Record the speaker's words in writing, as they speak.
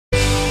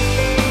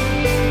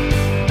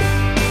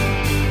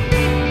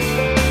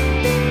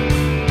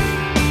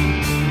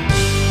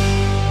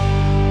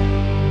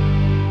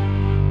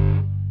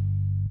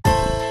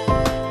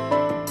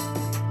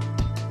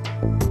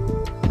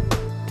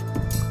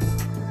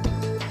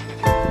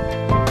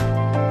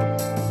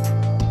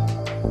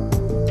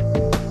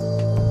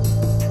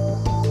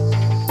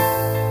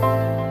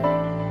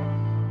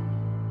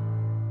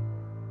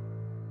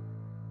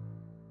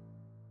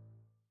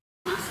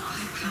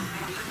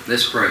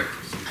Let's pray.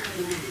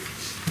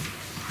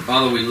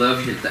 Father, we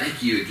love you and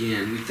thank you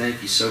again. We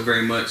thank you so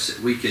very much that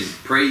we can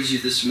praise you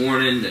this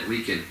morning, that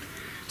we can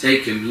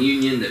take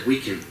communion, that we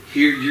can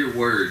hear your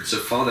word. So,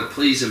 Father,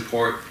 please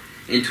impart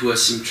into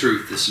us some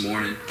truth this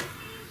morning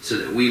so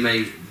that we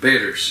may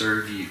better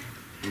serve you.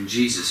 In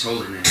Jesus'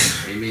 holy name,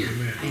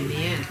 amen.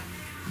 Amen.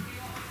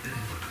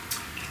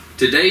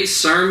 Today's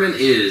sermon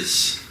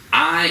is,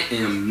 I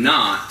am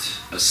not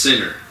a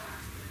sinner.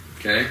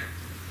 Okay?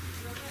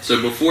 So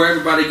before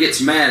everybody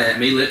gets mad at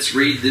me, let's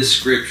read this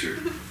scripture.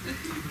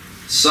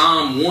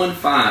 Psalm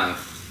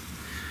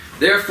 1:5.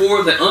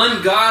 Therefore the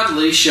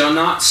ungodly shall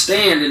not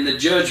stand in the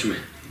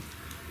judgment,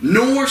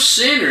 nor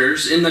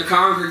sinners in the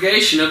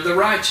congregation of the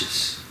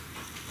righteous.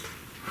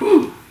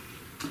 Whew.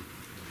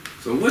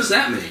 So what does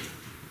that mean?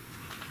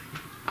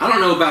 I don't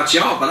know about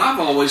y'all, but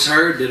I've always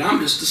heard that I'm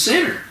just a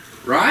sinner,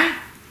 right?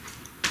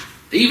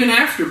 Even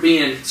after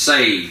being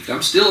saved,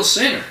 I'm still a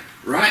sinner,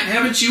 right?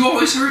 Haven't you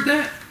always heard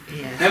that?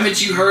 Yeah.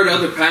 Haven't you heard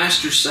other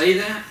pastors say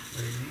that?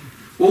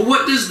 Well,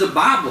 what does the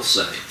Bible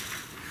say?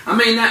 I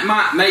mean, that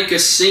might make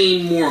us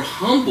seem more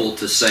humble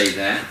to say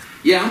that.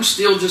 Yeah, I'm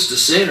still just a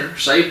sinner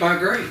saved by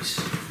grace.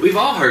 We've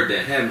all heard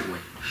that, haven't we?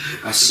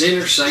 A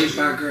sinner saved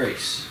by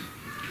grace.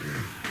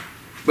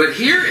 But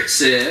here it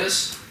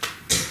says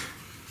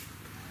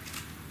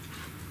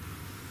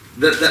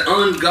that the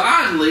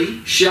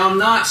ungodly shall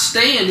not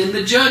stand in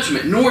the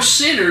judgment, nor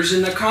sinners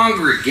in the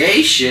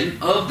congregation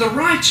of the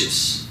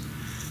righteous.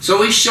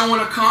 So he's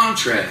showing a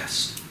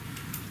contrast.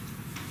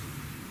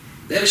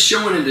 That is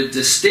showing a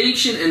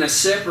distinction and a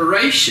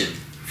separation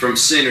from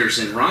sinners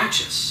and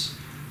righteous.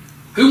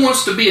 Who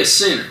wants to be a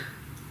sinner?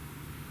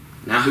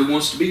 Now who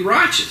wants to be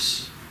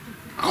righteous?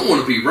 I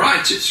want to be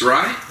righteous,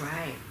 right?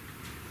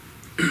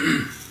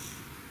 Right.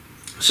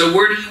 So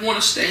where do you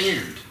want to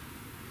stand?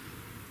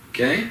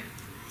 Okay?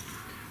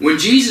 When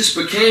Jesus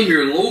became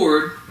your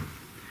Lord,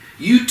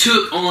 you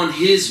took on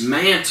His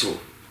mantle.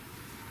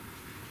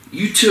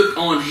 You took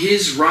on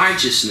His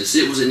righteousness.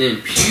 It was an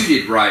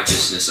imputed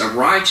righteousness, a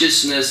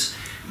righteousness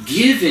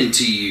given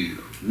to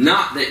you.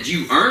 Not that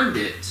you earned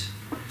it,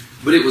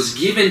 but it was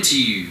given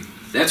to you.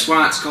 That's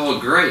why it's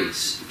called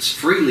grace. It's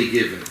freely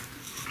given.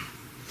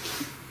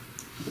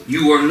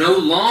 You are no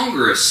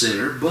longer a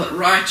sinner, but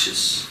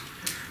righteous.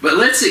 But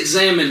let's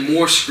examine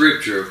more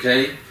scripture,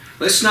 okay?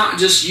 Let's not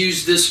just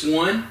use this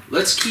one.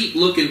 Let's keep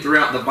looking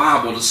throughout the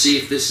Bible to see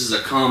if this is a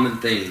common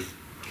theme.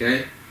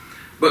 Okay?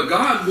 But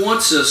God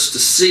wants us to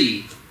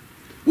see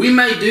we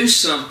may do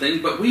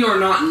something, but we are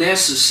not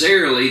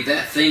necessarily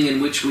that thing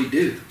in which we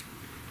do.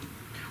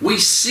 We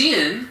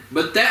sin,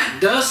 but that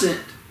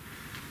doesn't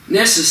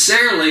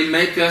necessarily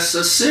make us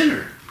a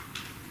sinner.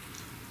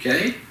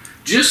 Okay?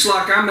 Just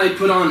like I may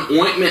put on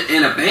ointment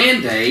and a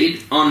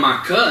Band-Aid on my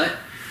cut,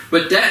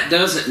 but that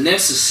doesn't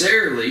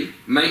necessarily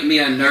make me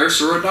a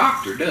nurse or a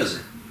doctor, does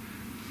it?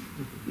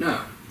 No.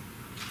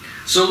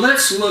 So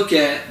let's look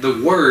at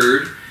the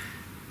word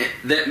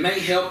that may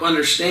help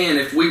understand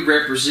if we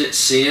represent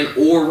sin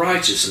or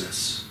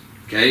righteousness.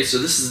 Okay, so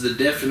this is the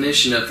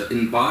definition of the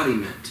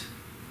embodiment.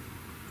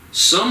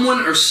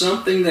 Someone or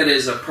something that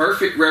is a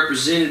perfect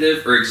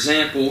representative or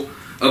example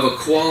of a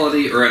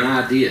quality or an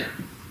idea.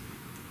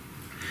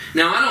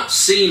 Now, I don't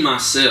see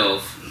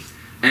myself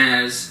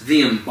as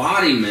the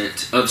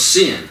embodiment of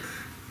sin.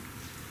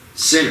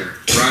 Sinner,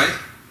 right?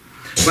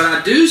 But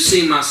I do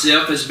see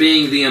myself as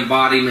being the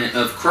embodiment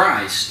of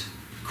Christ,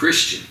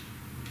 Christian,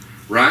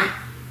 right?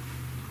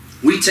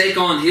 We take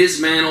on His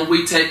mantle,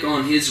 we take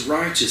on His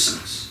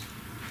righteousness.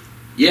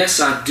 Yes,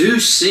 I do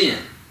sin.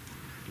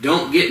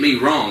 Don't get me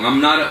wrong.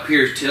 I'm not up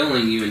here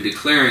telling you and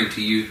declaring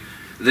to you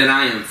that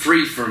I am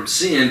free from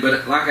sin,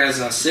 but like as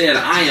I said,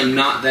 I am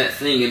not that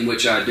thing in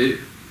which I do.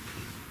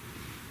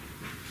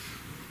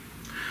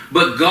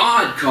 But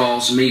God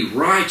calls me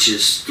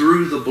righteous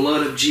through the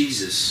blood of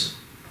Jesus.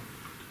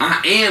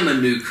 I am a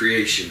new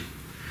creation.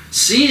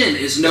 Sin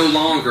is no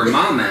longer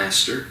my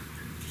master.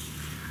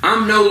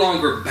 I'm no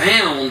longer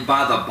bound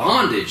by the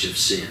bondage of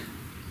sin.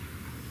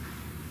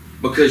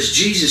 Because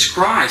Jesus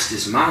Christ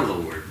is my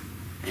Lord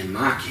and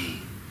my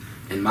King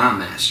and my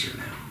master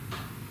now.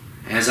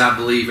 As I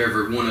believe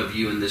every one of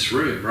you in this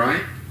room,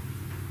 right?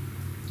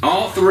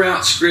 All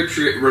throughout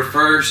Scripture it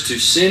refers to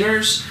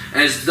sinners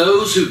as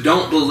those who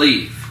don't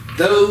believe.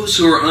 Those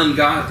who are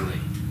ungodly.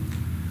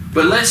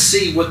 But let's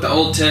see what the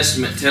Old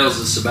Testament tells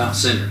us about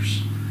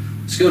sinners.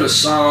 Let's go to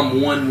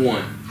Psalm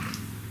 1:1.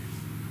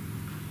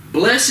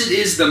 Blessed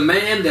is the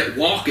man that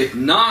walketh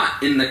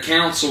not in the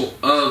counsel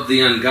of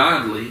the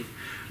ungodly,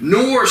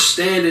 nor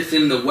standeth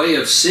in the way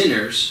of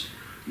sinners,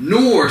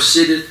 nor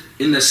sitteth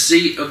in the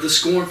seat of the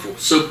scornful.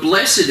 So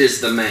blessed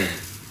is the man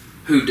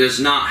who does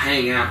not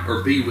hang out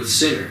or be with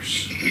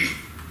sinners.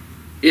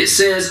 It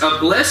says a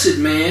blessed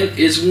man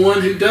is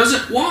one who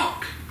doesn't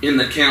walk in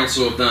the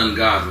counsel of the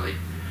ungodly,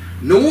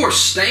 nor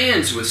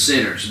stands with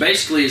sinners.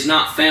 Basically is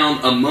not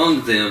found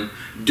among them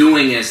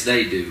doing as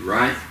they do,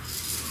 right?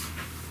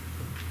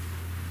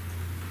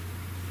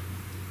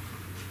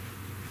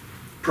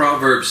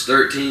 Proverbs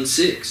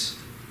 13:6.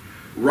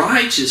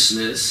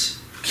 Righteousness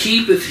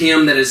keepeth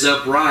him that is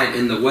upright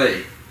in the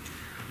way.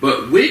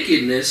 But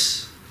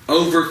wickedness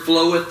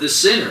overfloweth the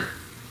sinner.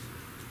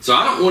 So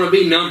I don't want to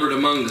be numbered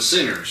among the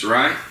sinners,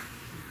 right?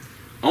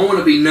 I want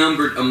to be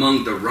numbered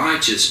among the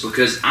righteous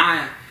because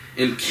I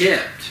am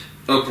kept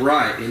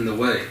upright in the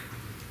way.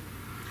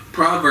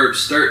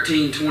 Proverbs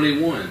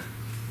 13:21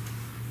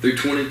 through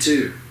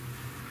 22.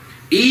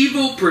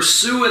 Evil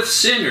pursueth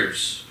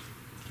sinners,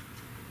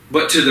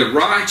 but to the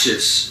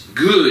righteous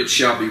good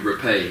shall be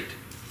repaid.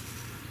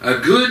 A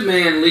good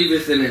man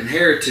leaveth an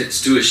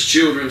inheritance to his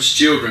children's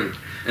children,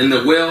 and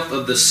the wealth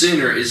of the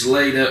sinner is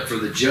laid up for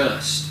the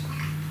just.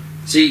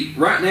 See,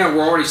 right now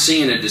we're already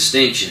seeing a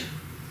distinction.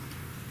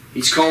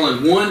 He's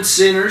calling one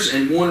sinners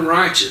and one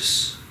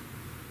righteous.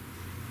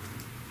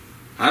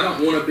 I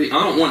don't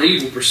want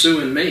evil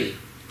pursuing me.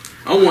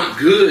 I want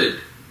good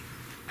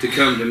to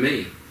come to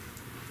me.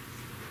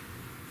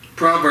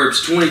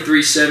 Proverbs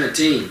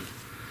 23:17.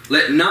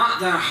 Let not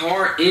thy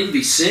heart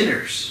envy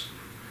sinners,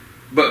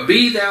 but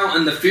be thou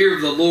in the fear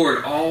of the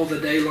Lord all the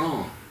day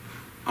long.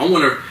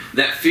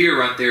 That fear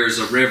right there is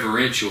a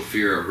reverential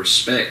fear, a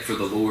respect for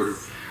the Lord,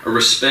 a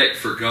respect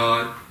for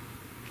God.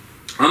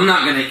 I'm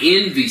not going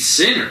to envy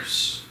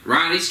sinners,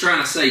 right? He's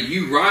trying to say,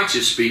 you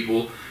righteous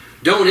people,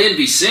 don't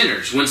envy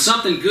sinners. When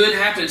something good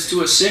happens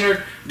to a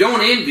sinner,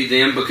 don't envy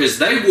them because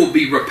they will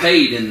be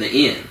repaid in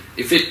the end.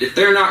 If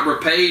they're not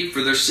repaid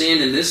for their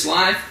sin in this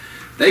life,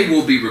 they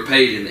will be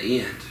repaid in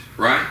the end,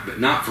 right? But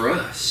not for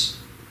us.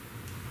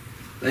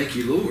 Thank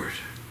you, Lord.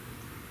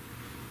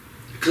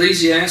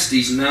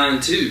 Ecclesiastes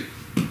 9:2.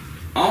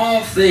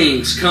 All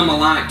things come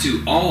alike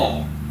to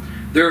all.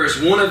 There is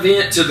one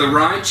event to the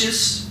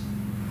righteous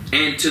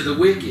and to the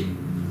wicked,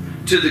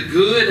 to the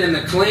good and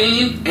the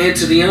clean and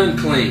to the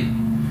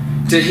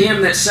unclean, to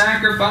him that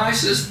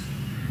sacrifices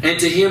and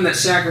to him that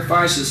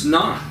sacrifices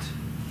not.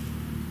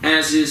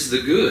 As is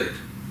the good,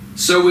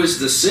 so is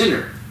the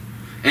sinner,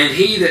 and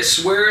he that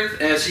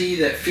sweareth as he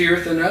that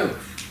feareth an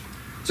oath.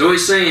 So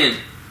he's saying,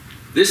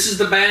 this is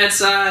the bad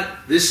side,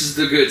 this is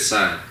the good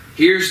side.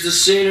 Here's the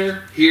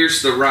sinner,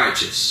 here's the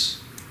righteous.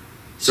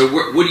 So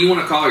what do you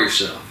want to call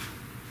yourself?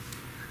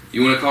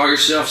 You want to call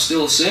yourself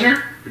still a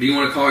sinner? Or do you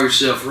want to call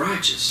yourself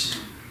righteous?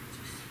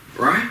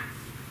 Right?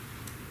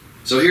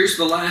 So here's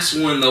the last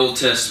one in the Old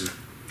Testament.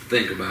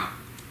 Think about.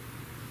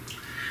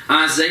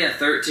 Isaiah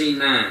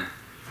 13:9.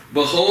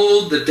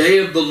 Behold, the day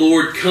of the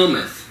Lord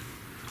cometh,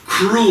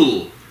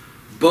 cruel,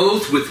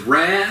 both with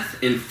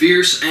wrath and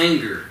fierce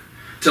anger,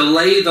 to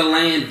lay the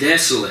land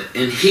desolate,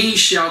 and he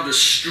shall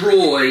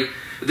destroy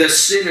the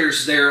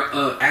sinners there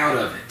out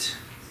of it.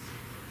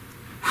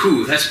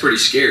 Whew, that's pretty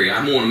scary. I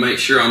want to make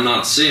sure I'm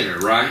not a sinner,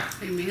 right?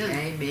 Amen.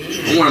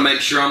 Amen. I want to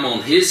make sure I'm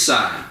on his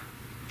side.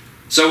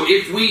 So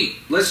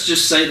let's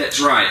just say that's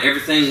right,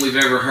 everything we've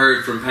ever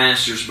heard from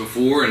pastors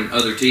before and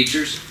other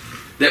teachers,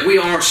 that we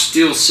are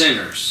still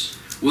sinners.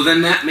 Well,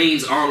 then that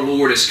means our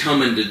Lord is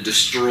coming to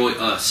destroy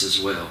us as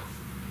well.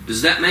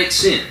 Does that make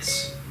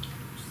sense?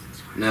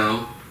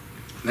 No.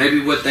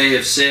 Maybe what they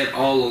have said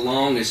all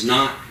along is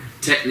not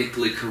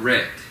technically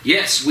correct.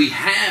 Yes, we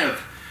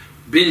have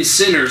been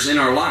sinners in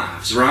our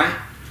lives, right?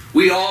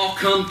 We all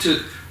come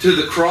to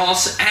the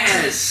cross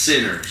as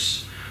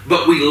sinners,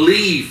 but we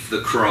leave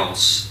the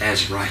cross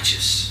as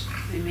righteous.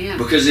 Amen.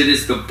 Because it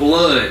is the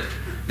blood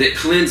that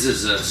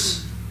cleanses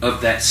us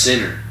of that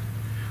sinner.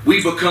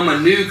 We become a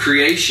new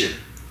creation,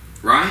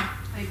 right?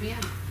 Amen.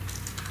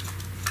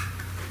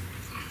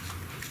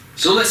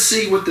 So let's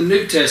see what the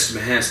New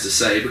Testament has to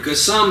say,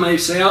 because some may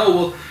say, oh,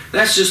 well,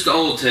 that's just the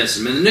Old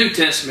Testament. The New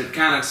Testament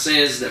kind of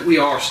says that we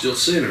are still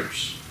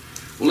sinners.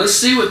 Well, let's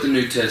see what the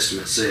New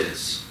Testament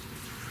says.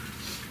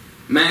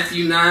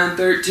 Matthew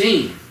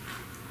 9:13.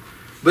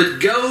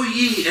 But go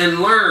ye and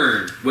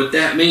learn what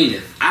that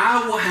meaneth.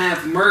 I will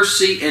have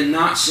mercy and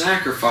not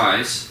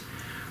sacrifice,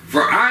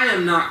 for I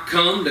am not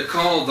come to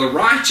call the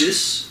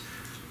righteous,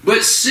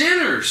 but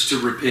sinners to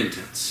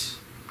repentance.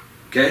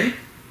 Okay?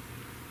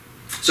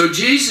 So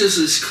Jesus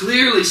is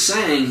clearly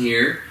saying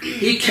here,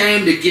 he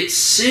came to get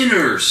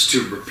sinners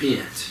to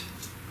repent,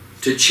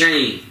 to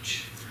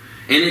change.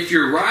 And if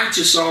you're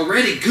righteous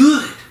already,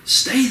 good.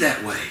 Stay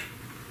that way.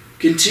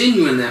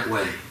 Continue in that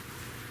way.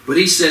 But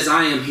he says,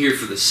 I am here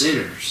for the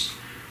sinners,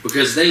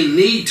 because they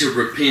need to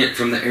repent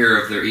from the error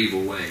of their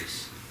evil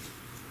ways.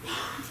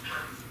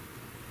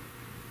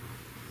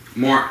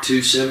 Mark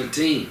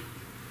 2:17.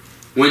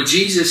 When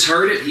Jesus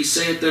heard it, he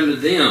saith unto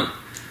them,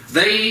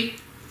 they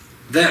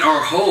that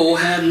are whole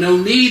have no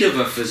need of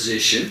a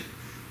physician,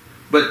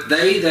 but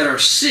they that are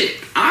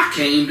sick. I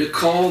came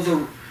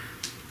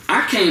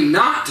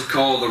not to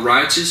call the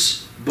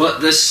righteous,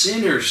 but the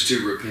sinners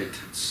to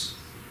repentance.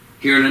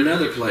 Here in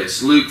another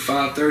place, Luke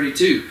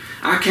 5:32.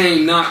 I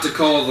came not to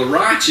call the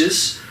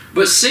righteous,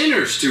 but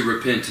sinners to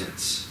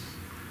repentance.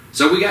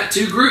 So we got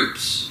two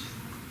groups,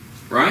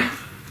 right?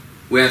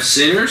 We have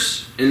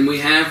sinners and we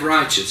have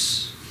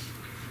righteous.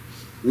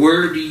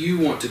 Where do you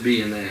want to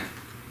be in that?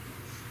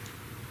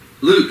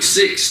 Luke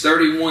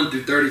 6:31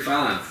 through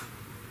 35.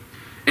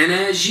 And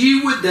as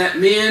ye would that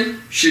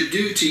men should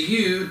do to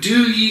you,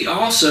 do ye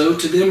also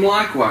to them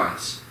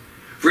likewise.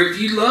 For if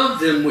you love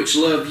them which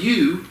love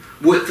you,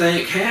 what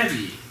thank have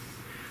ye?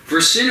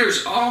 For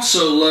sinners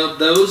also love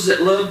those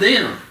that love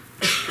them.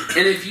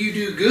 And if you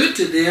do good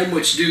to them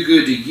which do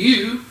good to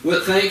you,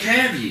 what thank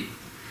have ye?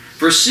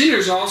 For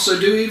sinners also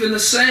do even the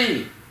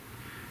same.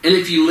 And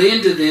if you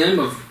lend to them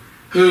of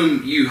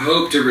whom you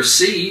hope to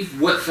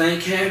receive, what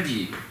thank have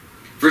ye?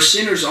 For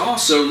sinners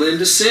also lend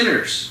to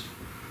sinners,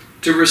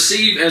 to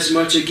receive as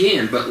much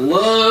again. But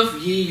love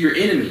ye your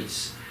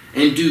enemies,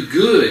 and do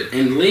good,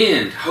 and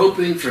lend,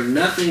 hoping for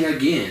nothing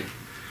again.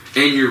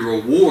 And your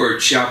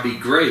reward shall be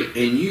great,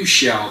 and you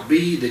shall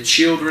be the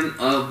children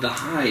of the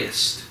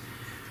highest.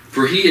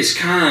 For he is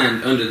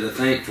kind unto the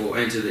thankful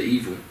and to the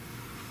evil.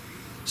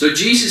 So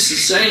Jesus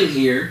is saying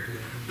here,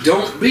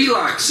 don't be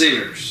like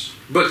sinners,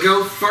 but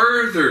go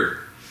further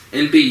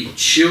and be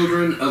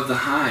children of the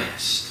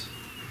highest.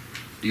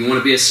 Do you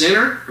want to be a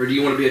sinner, or do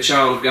you want to be a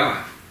child of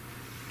God?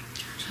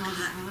 Child of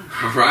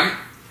God. All right?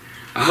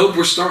 I hope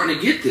we're starting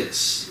to get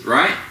this,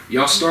 right?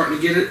 Y'all starting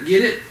to get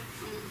it?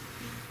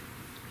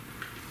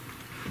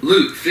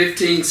 Luke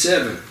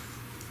 15:7.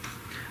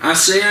 I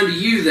say unto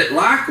you that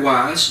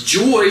likewise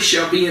joy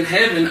shall be in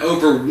heaven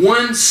over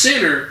one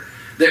sinner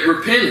that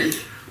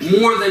repenteth,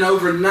 more than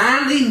over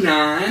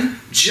 99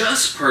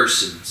 just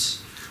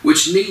persons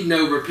which need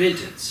no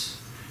repentance.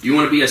 Do you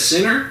want to be a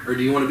sinner, or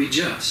do you want to be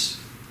just?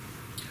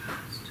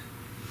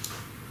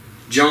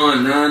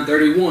 John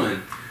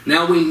 9:31.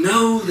 Now we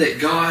know that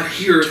God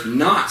heareth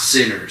not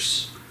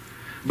sinners.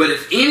 But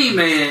if any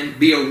man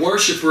be a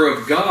worshipper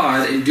of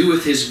God and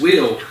doeth his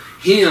will,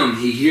 him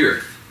he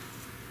heareth.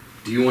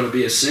 Do you want to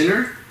be a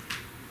sinner?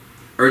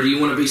 Or do you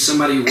want to be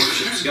somebody who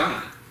worships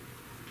God?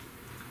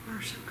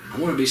 Worship God. I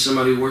want to be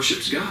somebody who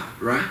worships God,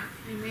 right?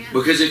 Amen.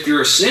 Because if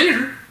you're a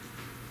sinner,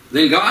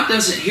 then God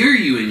doesn't hear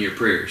you in your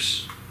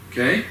prayers.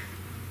 Okay?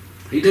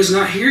 He does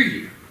not hear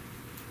you.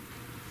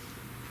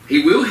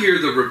 He will hear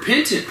the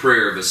repentant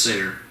prayer of a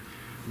sinner.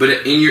 But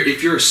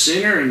if you're a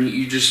sinner and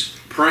you just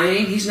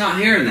praying, He's not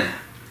hearing that.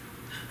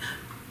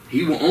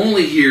 He will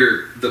only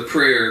hear the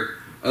prayer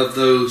of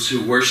those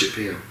who worship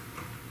Him.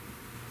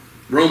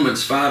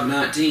 Romans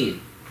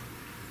 5:19.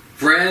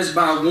 For as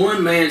by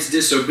one man's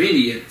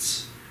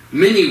disobedience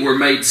many were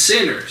made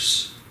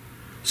sinners,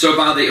 so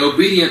by the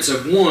obedience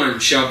of one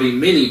shall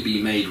many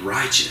be made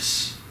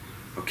righteous.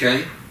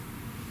 Okay?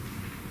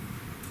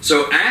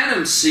 So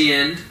Adam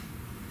sinned,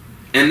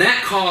 and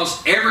that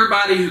caused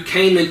everybody who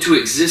came into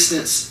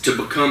existence to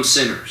become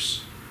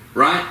sinners.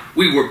 Right?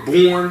 We were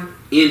born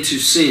into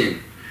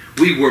sin.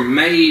 We were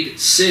made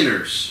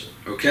sinners.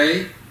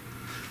 Okay?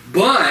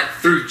 But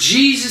through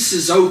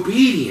Jesus'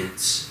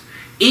 obedience,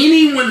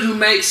 anyone who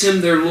makes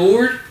Him their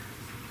Lord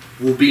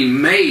will be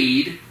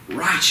made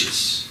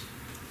righteous.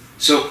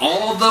 So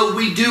although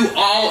we do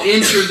all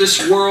enter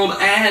this world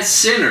as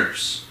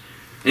sinners,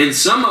 and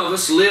some of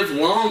us live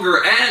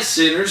longer as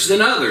sinners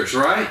than others,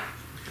 right?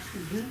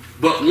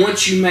 But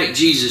once you make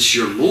Jesus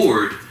your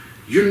Lord,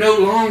 you're no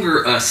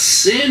longer a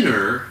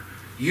sinner.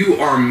 You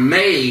are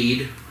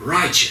made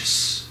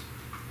righteous.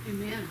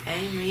 Amen.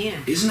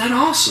 Amen. Isn't that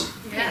awesome?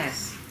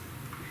 Yes.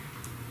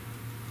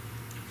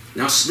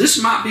 Now,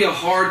 this might be a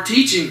hard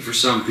teaching for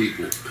some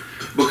people,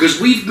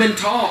 because we've been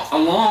taught a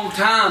long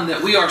time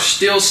that we are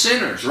still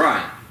sinners,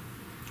 right?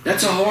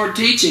 That's a hard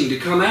teaching to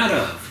come out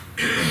of.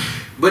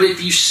 But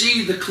if you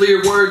see the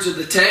clear words of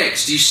the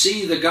text, you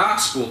see the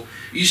gospel,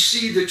 you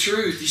see the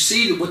truth, you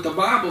see what the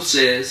Bible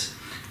says,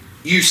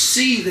 you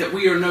see that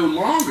we are no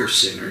longer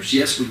sinners.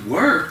 Yes, we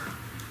were,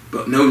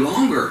 but no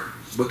longer,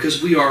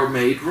 because we are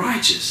made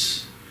righteous.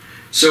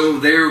 So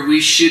there we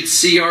should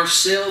see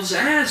ourselves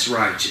as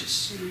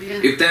righteous.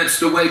 Amen. If that's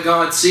the way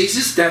God sees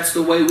us, that's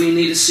the way we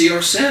need to see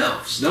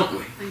ourselves, don't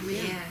we? Amen.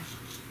 Yes.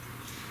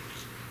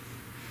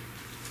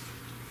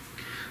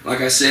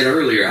 Like I said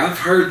earlier, I've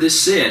heard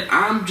this said,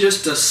 I'm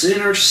just a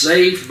sinner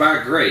saved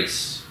by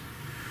grace.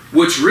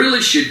 Which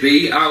really should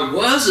be, I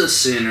was a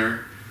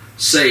sinner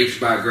saved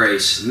by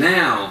grace.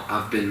 Now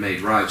I've been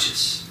made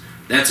righteous.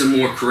 That's a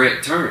more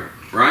correct term,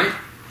 right?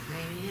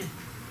 Amen.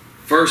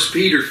 1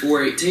 Peter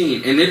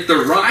 4:18. And if the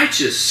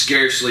righteous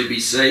scarcely be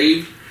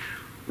saved,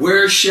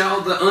 where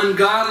shall the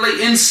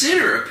ungodly and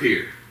sinner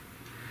appear?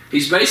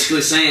 He's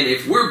basically saying,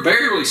 if we're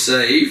barely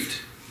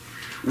saved,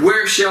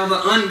 where shall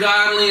the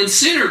ungodly and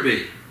sinner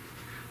be?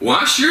 Well,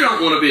 I sure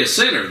don't want to be a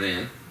sinner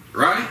then,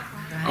 right?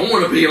 I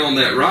want to be on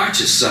that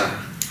righteous side.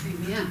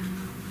 Amen.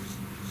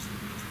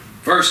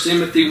 1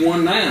 Timothy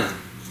 1:9.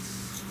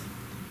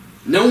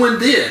 Knowing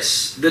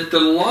this, that the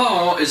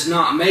law is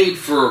not made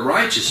for a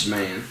righteous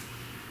man,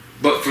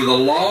 but for the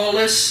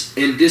lawless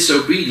and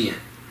disobedient,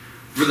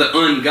 for the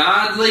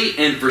ungodly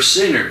and for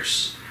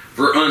sinners,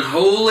 for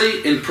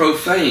unholy and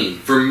profane,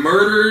 for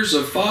murderers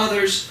of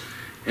fathers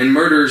and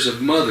murderers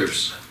of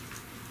mothers,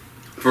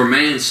 for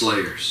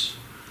manslayers.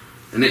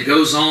 And it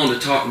goes on to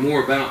talk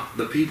more about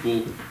the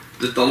people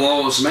that the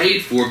law is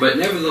made for, but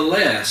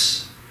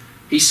nevertheless,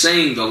 he's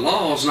saying the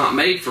law is not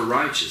made for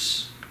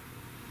righteous,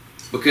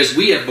 because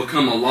we have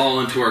become a law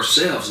unto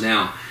ourselves.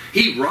 Now,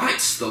 He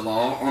writes the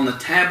law on the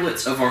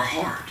tablets of our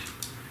heart.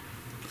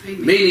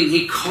 Amen. Meaning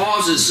He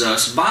causes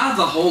us by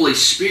the Holy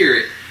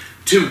Spirit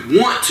to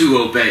want to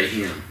obey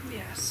Him.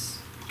 Yes.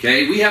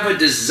 Okay? We have a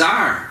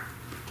desire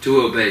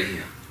to obey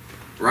Him.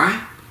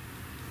 Right?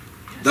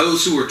 Yes.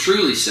 Those who are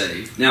truly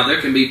saved. Now,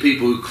 there can be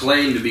people who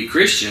claim to be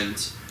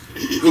Christians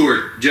who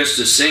are just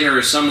a sinner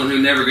or someone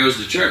who never goes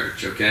to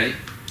church. Okay?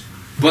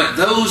 But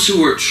those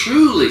who are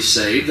truly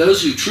saved,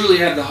 those who truly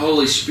have the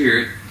Holy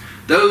Spirit,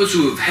 those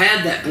who have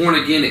had that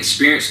born-again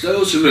experience,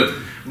 those who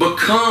have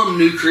become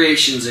new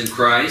creations in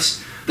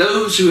Christ,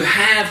 those who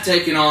have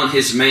taken on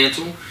His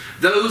mantle,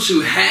 those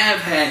who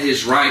have had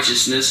His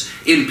righteousness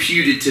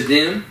imputed to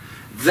them,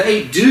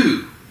 they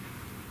do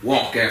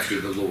walk after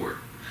the Lord.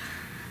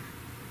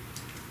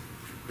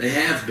 They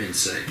have been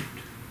saved.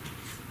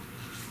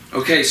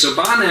 Okay, so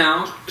by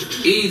now,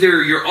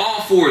 either you're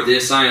all for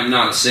this "I am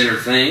not a sinner"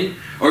 thing,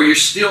 or you're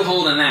still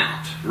holding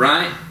out,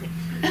 right?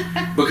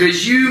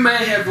 Because you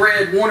may have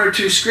read one or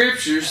two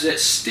scriptures that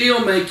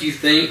still make you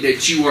think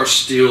that you are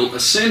still a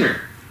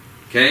sinner.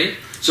 Okay?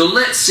 So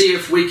let's see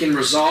if we can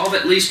resolve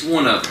at least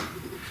one of them.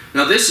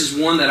 Now this is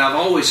one that I've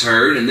always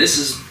heard, and this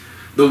is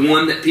the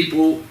one that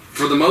people,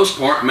 for the most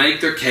part,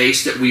 make their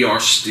case that we are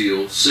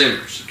still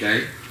sinners.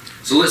 Okay?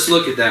 So let's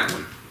look at that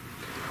one.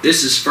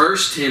 This is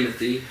 1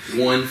 Timothy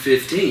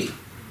 1:15.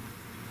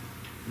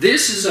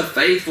 This is a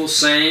faithful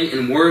saying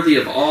and worthy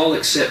of all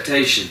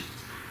acceptation,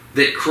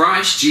 that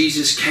Christ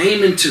Jesus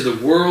came into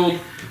the world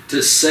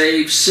to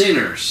save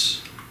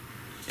sinners.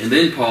 And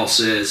then Paul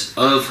says,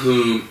 of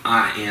whom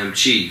I am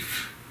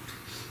chief.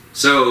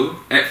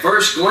 So, at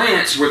first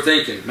glance, we're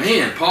thinking,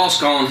 man, Paul's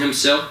calling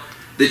himself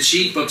the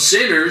chief of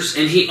sinners,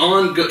 and he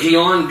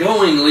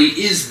ongoingly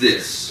is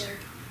this.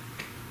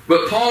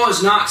 But Paul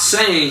is not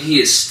saying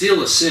he is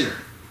still a sinner.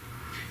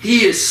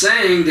 He is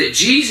saying that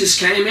Jesus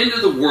came into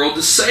the world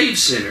to save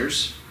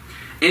sinners,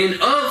 and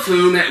of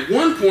whom at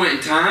one point in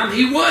time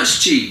he was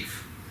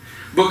chief.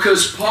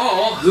 Because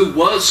Paul, who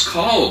was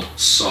called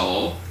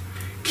Saul,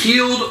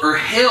 killed or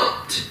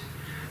helped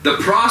the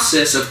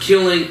process of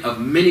killing of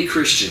many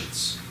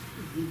Christians.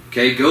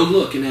 Okay, go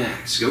look in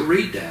Acts. Go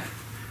read that.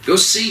 Go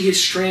see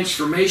his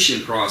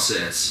transformation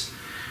process.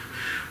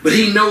 But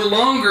he no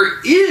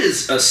longer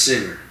is a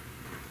sinner.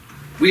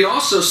 We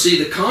also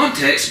see the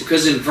context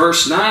because in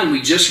verse 9,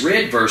 we just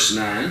read verse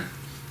 9,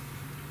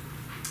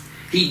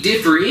 he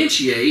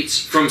differentiates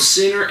from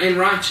sinner and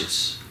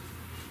righteous.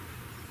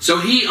 So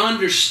he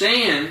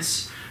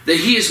understands that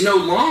he is no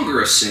longer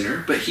a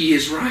sinner, but he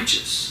is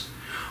righteous.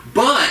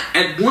 But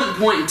at one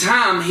point in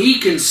time, he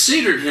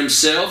considered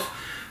himself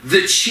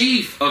the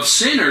chief of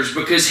sinners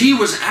because he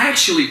was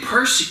actually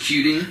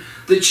persecuting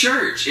the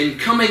church and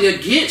coming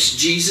against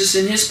Jesus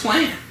and His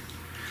plan.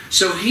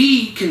 So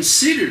he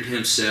considered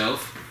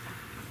himself,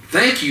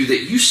 thank you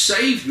that you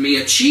saved me,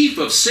 a chief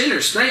of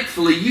sinners.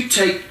 Thankfully,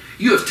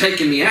 you have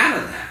taken me out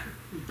of that.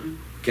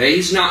 Okay,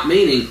 he's not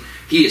meaning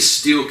he is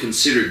still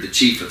considered the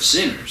chief of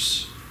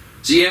sinners.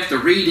 So you have to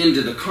read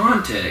into the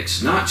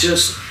context, not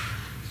just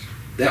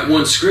that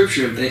one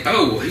scripture and think,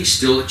 oh, well, he's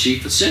still a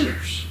chief of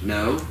sinners.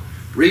 No,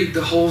 read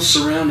the whole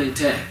surrounding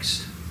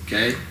text.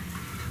 Okay,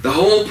 the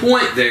whole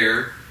point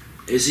there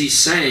is he's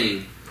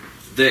saying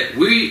that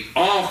we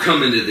all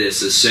come into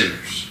this as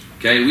sinners.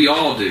 Okay, we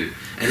all do.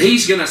 And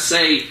he's going to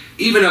say,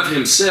 even of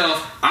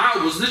himself,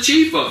 I was the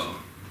chief of them.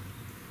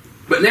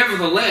 But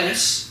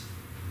nevertheless,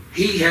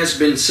 he has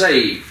been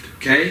saved.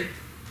 Okay?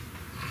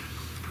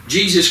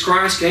 Jesus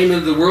Christ came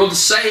into the world to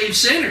save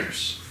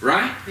sinners.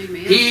 Right?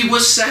 Amen. He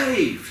was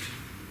saved.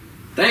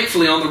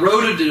 Thankfully, on the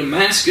road to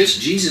Damascus,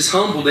 Jesus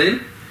humbled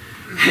him.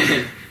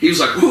 And he was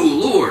like, whoa,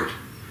 Lord.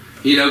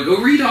 You know, go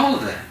read all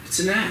of that. It's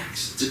in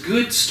Acts. It's a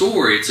good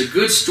story. It's a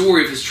good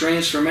story of his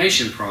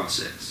transformation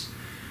process.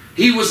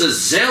 He was a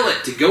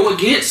zealot to go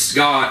against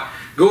God,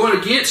 going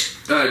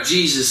against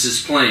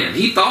Jesus' plan.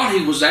 He thought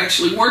he was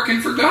actually working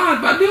for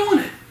God by doing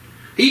it.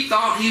 He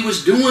thought he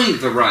was doing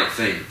the right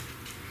thing.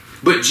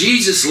 But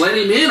Jesus let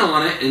him in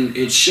on it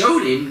and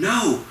showed him,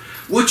 no,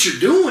 what you're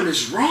doing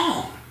is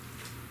wrong.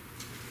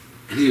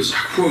 And he was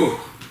like, whoa,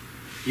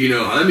 you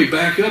know, let me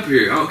back up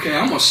here. Okay,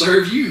 I'm going to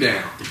serve you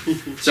now.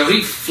 So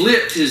he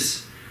flipped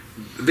his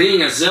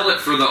being a zealot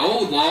for the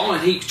old law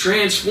and he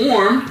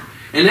transformed.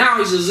 And now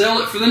he's a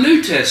zealot for the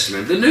New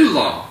Testament, the new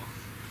law.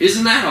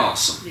 Isn't that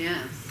awesome?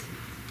 Yes.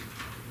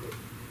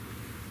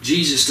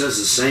 Jesus does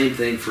the same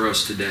thing for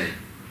us today.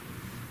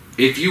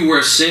 If you were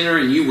a sinner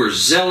and you were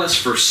zealous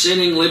for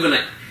sinning, living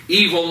an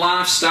evil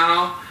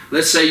lifestyle,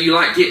 let's say you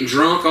like getting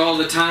drunk all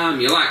the time,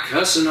 you like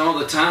cussing all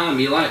the time,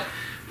 you like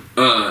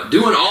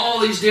doing all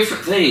these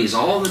different things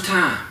all the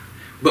time.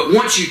 But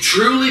once you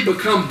truly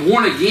become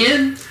born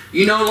again,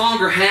 you no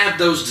longer have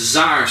those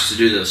desires to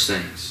do those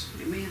things.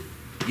 Amen.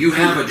 You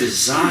have a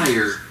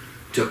desire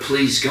to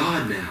please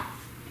God now,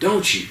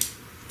 don't you?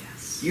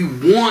 Yes. You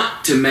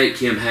want to make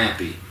Him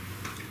happy.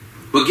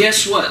 But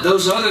guess what?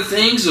 Those other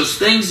things, those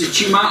things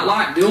that you might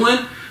like doing,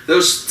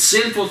 those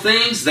sinful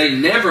things, they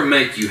never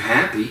make you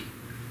happy.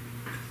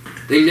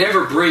 They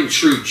never bring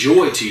true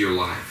joy to your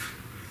life.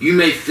 You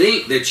may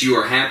think that you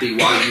are happy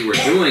while you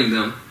are doing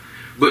them,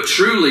 But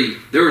truly,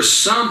 there is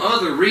some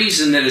other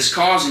reason that is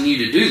causing you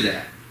to do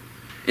that.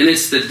 And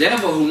it's the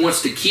devil who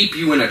wants to keep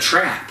you in a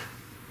trap.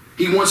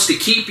 He wants to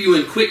keep you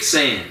in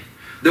quicksand.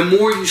 The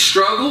more you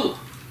struggle,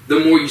 the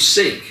more you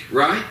sink,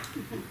 right?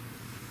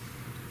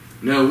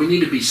 No, we need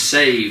to be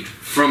saved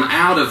from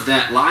out of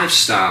that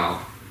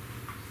lifestyle.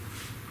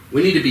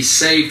 We need to be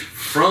saved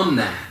from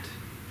that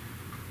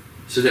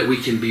so that we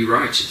can be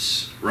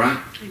righteous, right?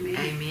 Amen.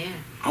 Amen.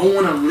 I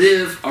want to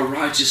live a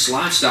righteous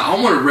lifestyle.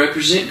 I want to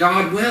represent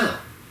God well,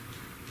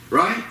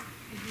 right?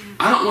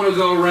 I don't want to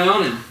go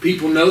around and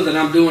people know that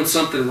I'm doing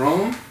something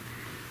wrong.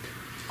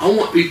 I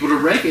want people to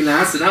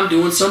recognize that I'm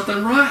doing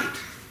something right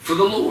for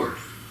the Lord.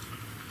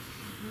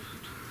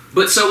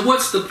 But so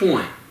what's the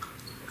point?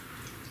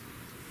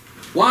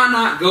 Why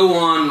not go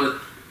on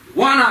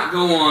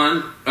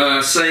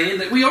saying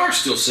that we are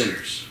still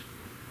sinners?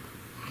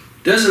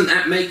 Doesn't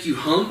that make you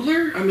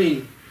humbler? I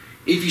mean,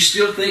 if you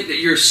still think that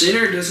you're a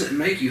sinner, doesn't it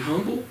make you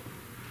humble?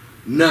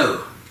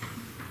 No.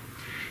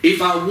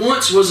 If I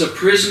once was a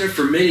prisoner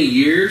for many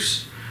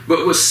years,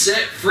 but was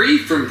set free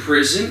from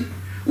prison,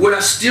 would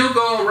I still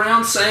go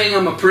around saying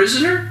I'm a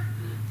prisoner?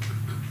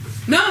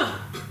 No.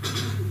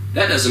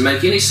 That doesn't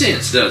make any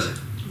sense, does it?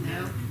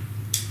 No.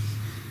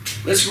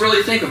 Let's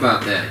really think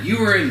about that. You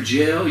were in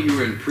jail, you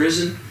were in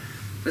prison,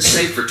 let's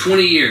say for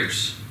 20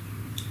 years.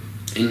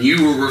 And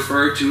you were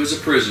referred to as a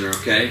prisoner,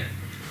 okay?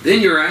 Then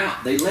you're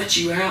out. They let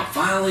you out.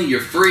 Finally, you're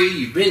free.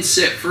 You've been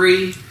set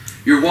free.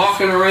 You're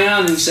walking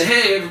around and you say,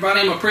 hey, everybody,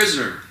 I'm a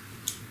prisoner.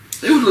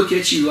 They would look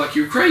at you like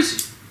you're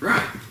crazy,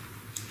 right?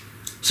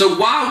 So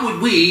why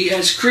would we,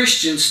 as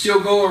Christians,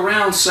 still go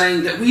around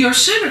saying that we are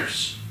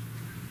sinners?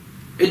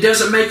 It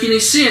doesn't make any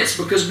sense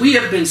because we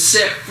have been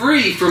set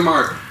free from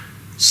our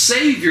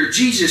Savior,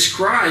 Jesus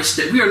Christ,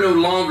 that we are no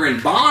longer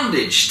in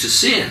bondage to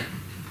sin.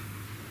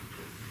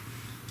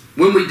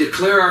 When we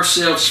declare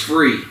ourselves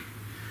free,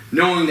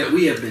 knowing that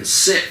we have been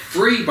set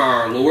free by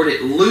our Lord,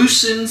 it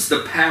loosens the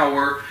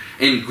power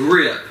and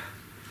grip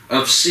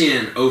of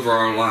sin over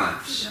our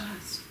lives. It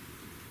does.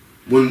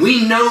 When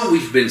we know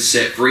we've been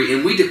set free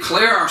and we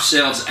declare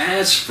ourselves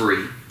as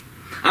free,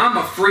 I'm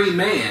a free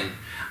man.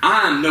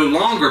 I am no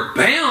longer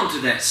bound to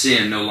that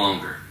sin no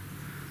longer.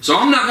 So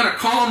I'm not going to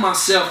call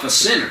myself a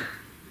sinner,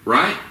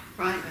 right?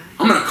 Right.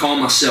 I'm going to call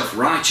myself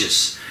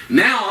righteous.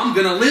 Now I'm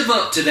going to live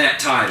up to that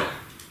title.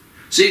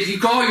 See, if you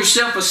call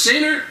yourself a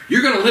sinner,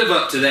 you're going to live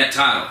up to that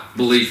title,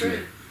 believe me.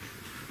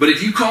 But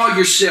if you call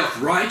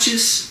yourself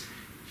righteous,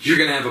 you're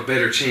going to have a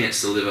better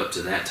chance to live up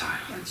to that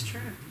title. That's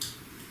true.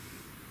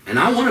 And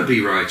I want to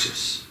be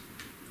righteous.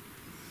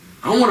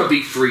 I want to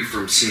be free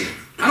from sin.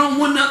 I don't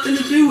want nothing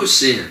to do with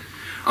sin.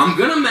 I'm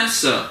going to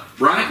mess up,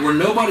 right? Where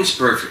nobody's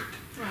perfect.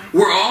 Right.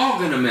 We're all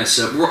going to mess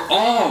up. We're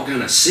all going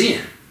to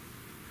sin.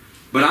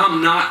 But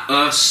I'm not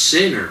a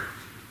sinner.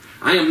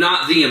 I am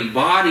not the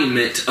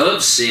embodiment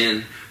of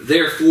sin,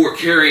 therefore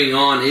carrying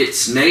on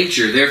its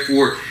nature,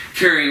 therefore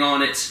carrying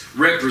on its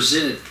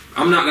representative.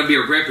 I'm not going to be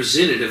a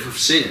representative of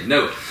sin.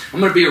 No, I'm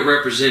going to be a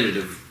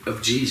representative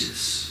of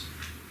Jesus.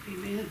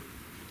 Amen.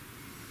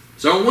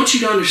 So I want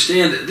you to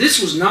understand that this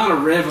was not a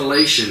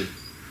revelation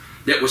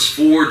that was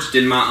forged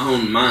in my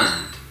own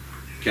mind.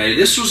 Okay,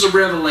 this was a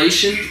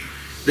revelation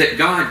that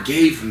God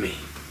gave me.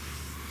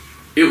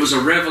 It was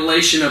a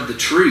revelation of the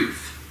truth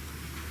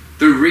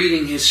through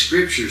reading His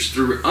Scriptures,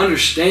 through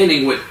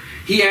understanding what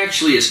He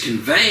actually is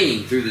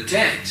conveying through the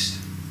text.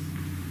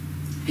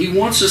 He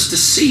wants us to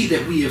see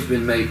that we have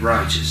been made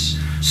righteous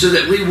so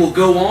that we will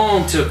go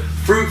on to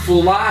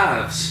fruitful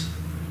lives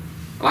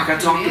like I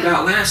talked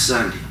about last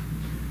Sunday.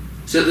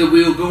 So that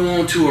we will go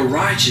on to a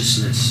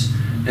righteousness,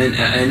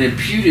 an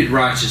imputed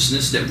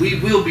righteousness, that we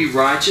will be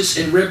righteous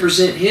and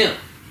represent Him.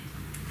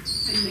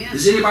 Amen.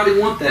 Does anybody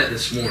want that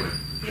this morning?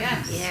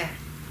 Yes. Yeah.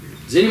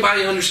 Does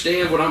anybody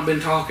understand what I've been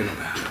talking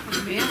about?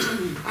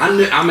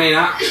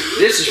 Amen.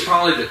 This is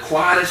probably the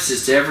quietest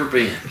it's ever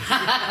been.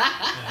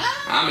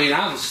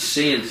 I was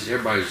seeing this,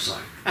 everybody was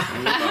like, I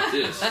don't know about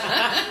this.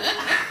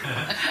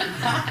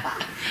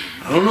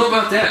 I don't know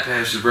about that,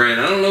 Pastor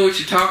Brandon. I don't know what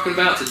you're talking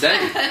about today.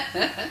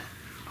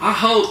 I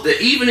hope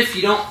that even if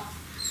you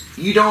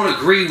don't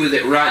agree with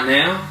it right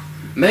now,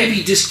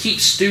 maybe just keep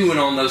stewing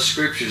on those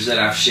scriptures that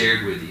I've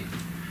shared with you.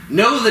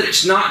 Know that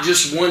it's not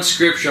just one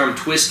scripture I'm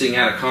twisting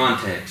out of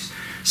context.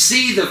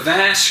 See the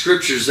vast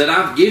scriptures that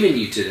I've given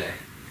you today.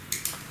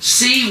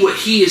 See what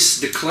He is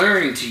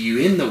declaring to you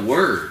in the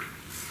Word.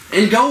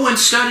 And go and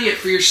study it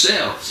for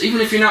yourselves, even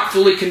if you're not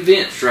fully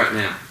convinced right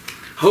now.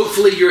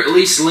 Hopefully you're at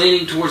least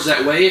leaning towards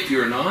that way if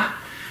you're not.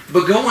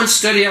 But go and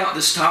study out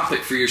this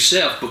topic for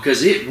yourself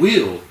because it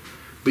will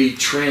be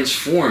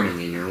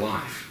transforming in your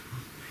life.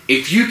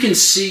 If you can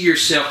see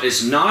yourself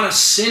as not a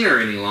sinner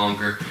any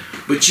longer,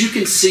 but you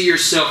can see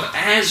yourself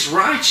as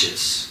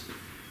righteous,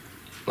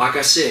 like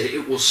I said,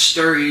 it will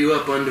stir you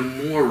up unto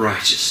more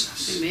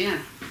righteousness.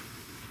 Amen.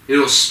 It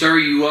will stir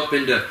you up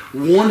into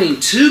wanting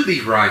to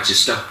be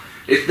righteous.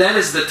 If that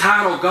is the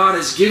title God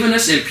has given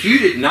us,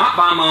 imputed not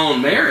by my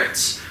own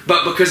merits,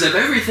 but because of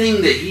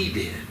everything that He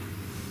did,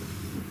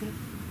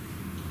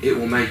 it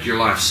will make your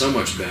life so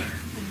much better.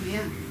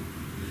 Amen.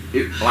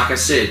 like I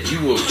said,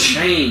 you will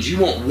change. You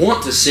won't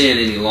want to sin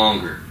any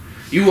longer.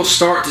 You will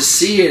start to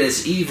see it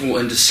as evil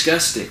and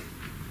disgusting.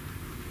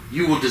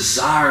 You will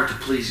desire to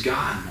please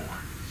God more.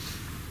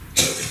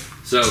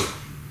 So,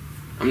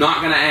 I'm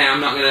not going to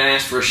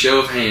ask for a show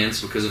of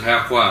hands because of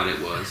how quiet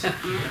it was.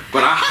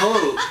 But I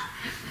hope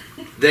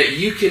that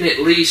you can at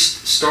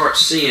least start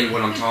seeing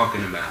what I'm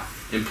talking about.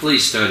 And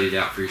please study it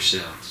out for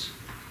yourselves.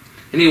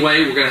 Anyway,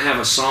 we're going to have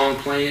a song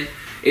playing.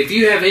 If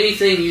you have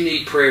anything you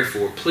need prayer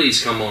for,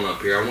 please come on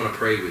up here. I want to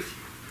pray with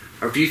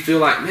you. Or if you feel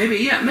like,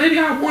 maybe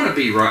I want to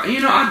be right.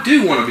 I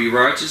do want to be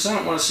righteous. I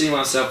don't want to see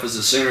myself as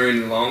a sinner any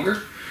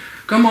longer.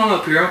 Come on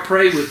up here. I'll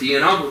pray with you.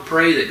 And I will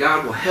pray that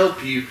God will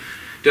help you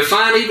to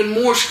find even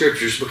more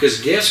scriptures.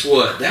 Because guess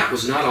what? That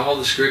was not all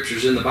the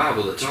scriptures in the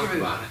Bible that talk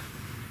about it.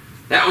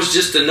 That was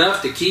just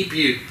enough to keep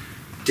you,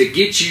 to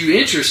get you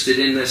interested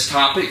in this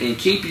topic and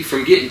keep you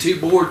from getting too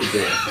bored to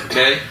death,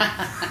 okay?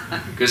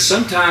 Because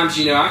sometimes,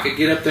 I could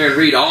get up there and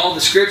read all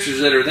the scriptures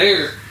that are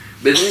there,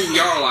 but then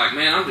y'all are like,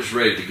 man, I'm just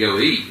ready to go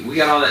eat. We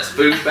got all that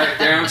food back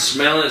there. I'm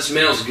smelling it. It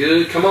smells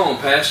good. Come on,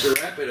 Pastor,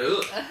 wrap it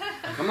up.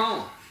 Come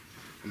on.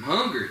 I'm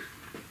hungry.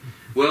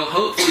 Well,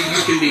 hopefully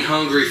you can be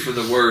hungry for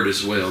the Word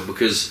as well,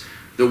 because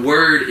the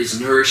Word is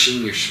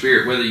nourishing your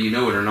spirit, whether you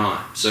know it or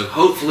not. So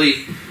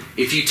hopefully,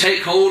 if you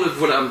take hold of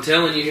what I'm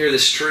telling you here,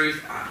 this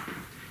truth,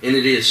 and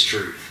it is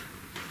truth.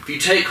 If you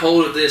take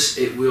hold of this,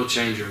 it will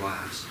change your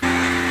lives.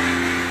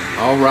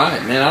 All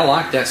right, man, I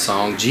like that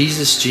song.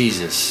 Jesus,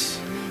 Jesus.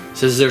 It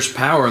says there's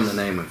power in the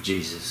name of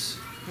Jesus.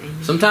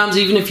 Sometimes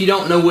even if you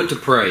don't know what to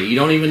pray, you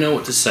don't even know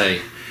what to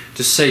say,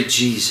 just say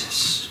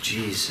Jesus,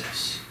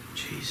 Jesus,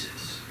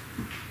 Jesus.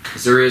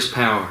 Because there is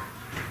power.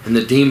 And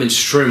the demons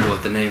tremble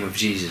at the name of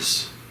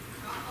Jesus.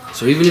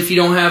 So even if you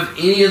don't have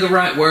any of the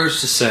right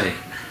words to say,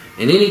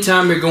 and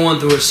anytime you're going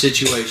through a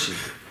situation,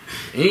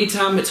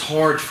 anytime it's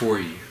hard for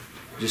you,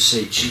 just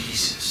say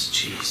Jesus,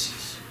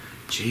 Jesus,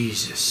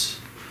 Jesus.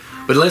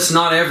 But let's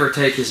not ever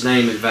take His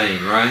name in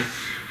vain, right?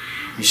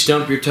 You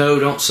stump your toe,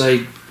 don't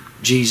say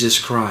Jesus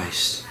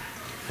Christ.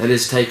 That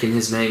is taking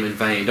His name in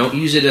vain. Don't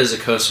use it as a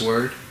cuss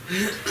word.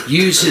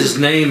 Use His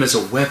name as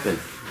a weapon,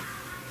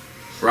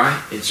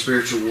 right? In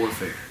spiritual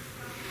warfare.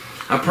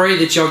 I pray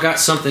that y'all got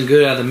something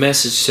good out of the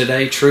message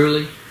today,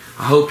 truly.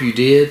 I hope you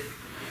did.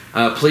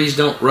 Please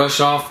don't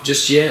rush off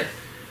just yet.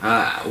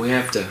 We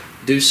have to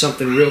do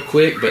something real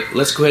quick, but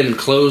let's go ahead and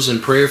close in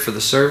prayer for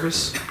the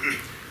service.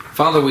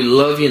 Father, we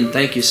love you and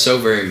thank you so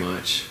very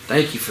much.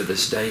 Thank you for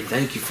this day.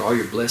 Thank you for all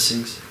your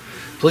blessings.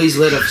 Please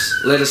let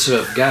us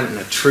have gotten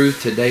a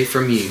truth today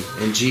from you.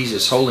 In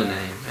Jesus' holy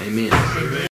name, amen.